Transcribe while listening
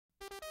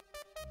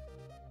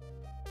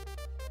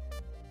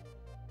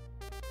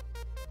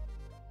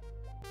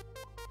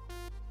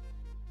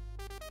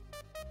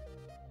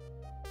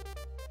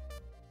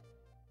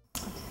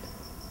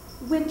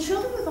When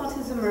children with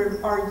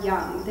autism are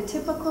young, the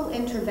typical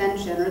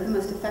intervention, or the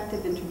most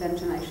effective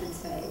intervention, I should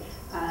say,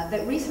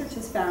 that research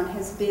has found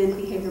has been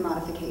behavior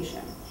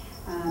modification.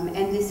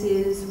 And this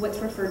is what's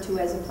referred to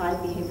as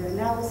applied behavior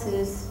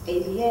analysis,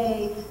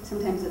 ABA,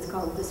 sometimes it's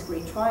called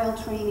discrete trial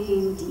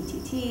training,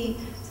 DTT,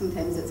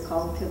 sometimes it's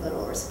called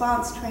pivotal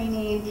response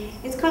training.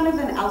 It's kind of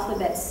an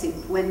alphabet soup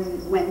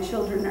when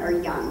children are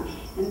young.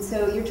 And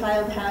so your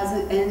child has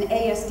an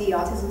ASD,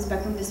 autism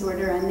spectrum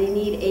disorder, and they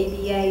need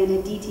ABA in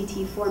a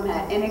DTT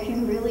format, and it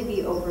can really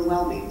be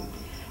overwhelming.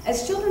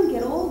 As children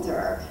get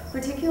older,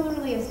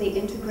 particularly as they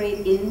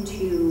integrate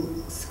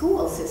into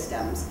school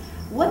systems,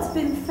 what's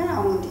been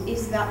found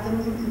is that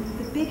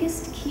the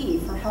biggest key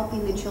for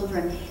helping the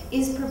children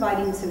is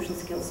providing social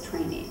skills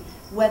training,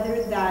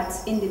 whether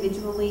that's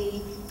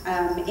individually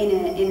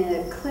in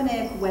a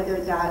clinic,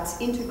 whether that's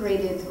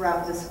integrated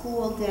throughout the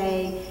school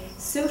day.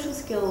 Social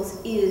skills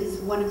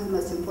is one of the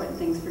most important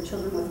things for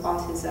children with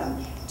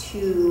autism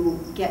to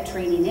get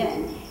training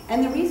in.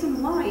 And the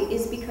reason why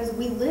is because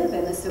we live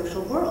in a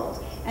social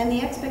world. And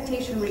the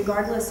expectation,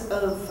 regardless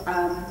of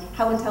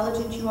how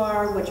intelligent you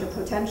are, what your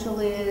potential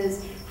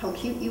is, how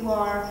cute you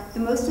are, the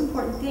most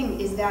important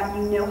thing is that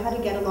you know how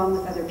to get along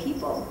with other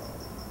people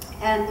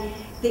and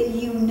that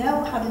you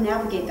know how to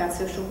navigate that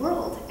social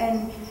world.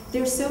 And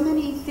there's so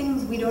many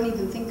things we don't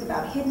even think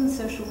about, hidden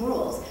social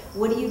rules.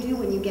 What do you do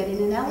when you get in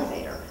an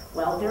elevator?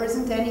 Well, there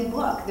isn't any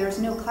book, there's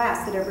no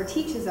class that ever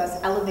teaches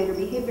us elevator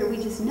behavior. We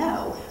just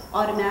know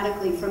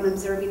automatically from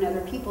observing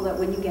other people that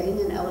when you get in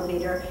an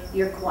elevator,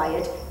 you're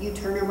quiet, you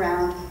turn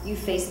around, you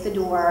face the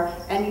door,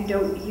 and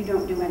you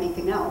don't do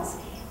anything else.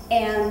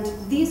 And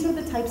these are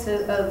the types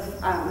of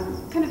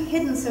kind of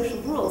hidden social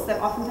rules that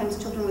oftentimes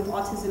children with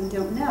autism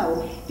don't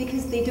know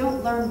because they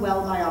don't learn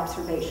well by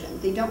observation.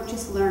 They don't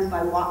just learn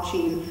by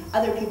watching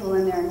other people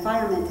in their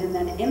environment and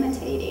then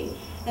imitating.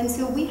 And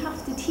so we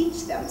have to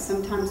teach them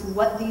sometimes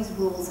what these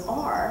rules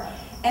are.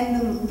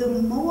 And the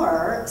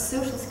more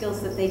social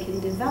skills that they can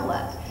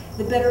develop,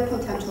 the better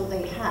potential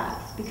they have.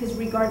 Because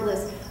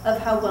regardless of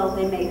how well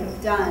they may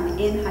have done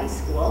in high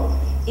school,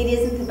 it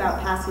isn't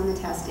about passing the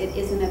test, it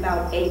isn't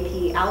about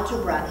AP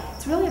algebra.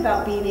 It's really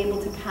about being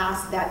able to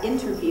pass that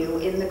interview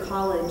in the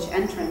college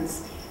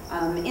entrance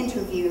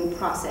interview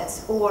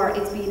process, or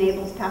it's being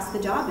able to pass the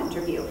job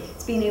interview.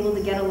 It's being able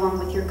to get along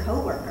with your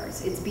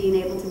coworkers. It's being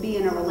able to be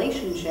in a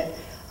relationship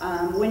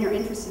when you're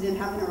interested in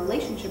having a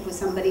relationship with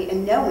somebody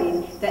and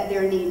knowing that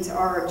their needs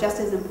are just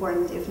as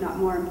important, if not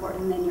more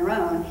important than your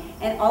own.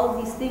 And all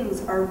of these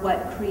things are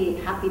what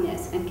create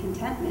happiness and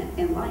contentment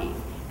in life.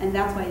 And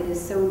that's why it is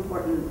so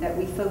important that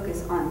we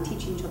focus on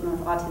teaching children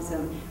with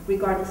autism,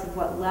 regardless of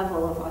what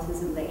level of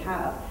autism they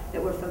have,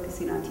 that we're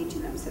focusing on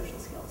teaching them social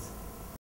skills.